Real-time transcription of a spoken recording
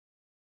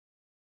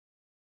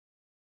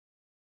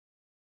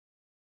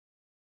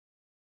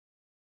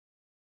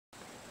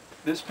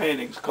This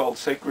painting's called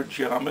Sacred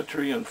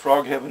Geometry and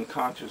Frog Heaven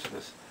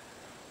Consciousness.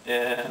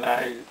 And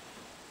I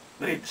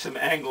made some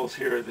angles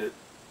here that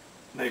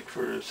make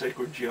for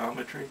sacred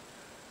geometry.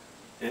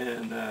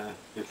 And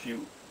if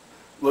you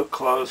look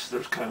close,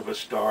 there's kind of a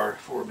star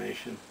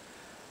formation.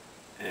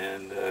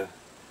 And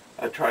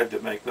I tried to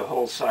make the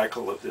whole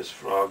cycle of this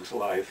frog's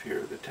life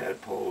here, the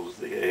tadpoles,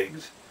 the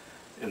eggs,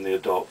 and the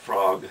adult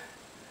frog.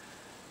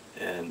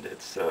 And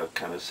it's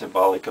kind of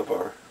symbolic of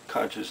our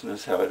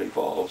consciousness, how it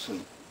evolves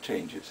and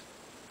changes.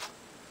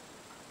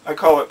 I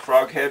call it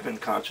Frog Heaven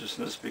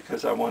Consciousness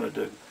because I wanted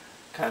to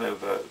kind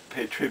of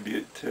pay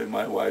tribute to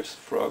my wife's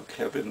Frog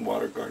Heaven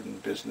water garden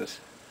business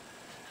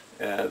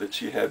that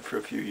she had for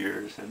a few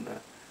years, and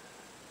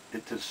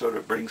it just sort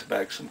of brings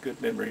back some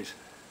good memories.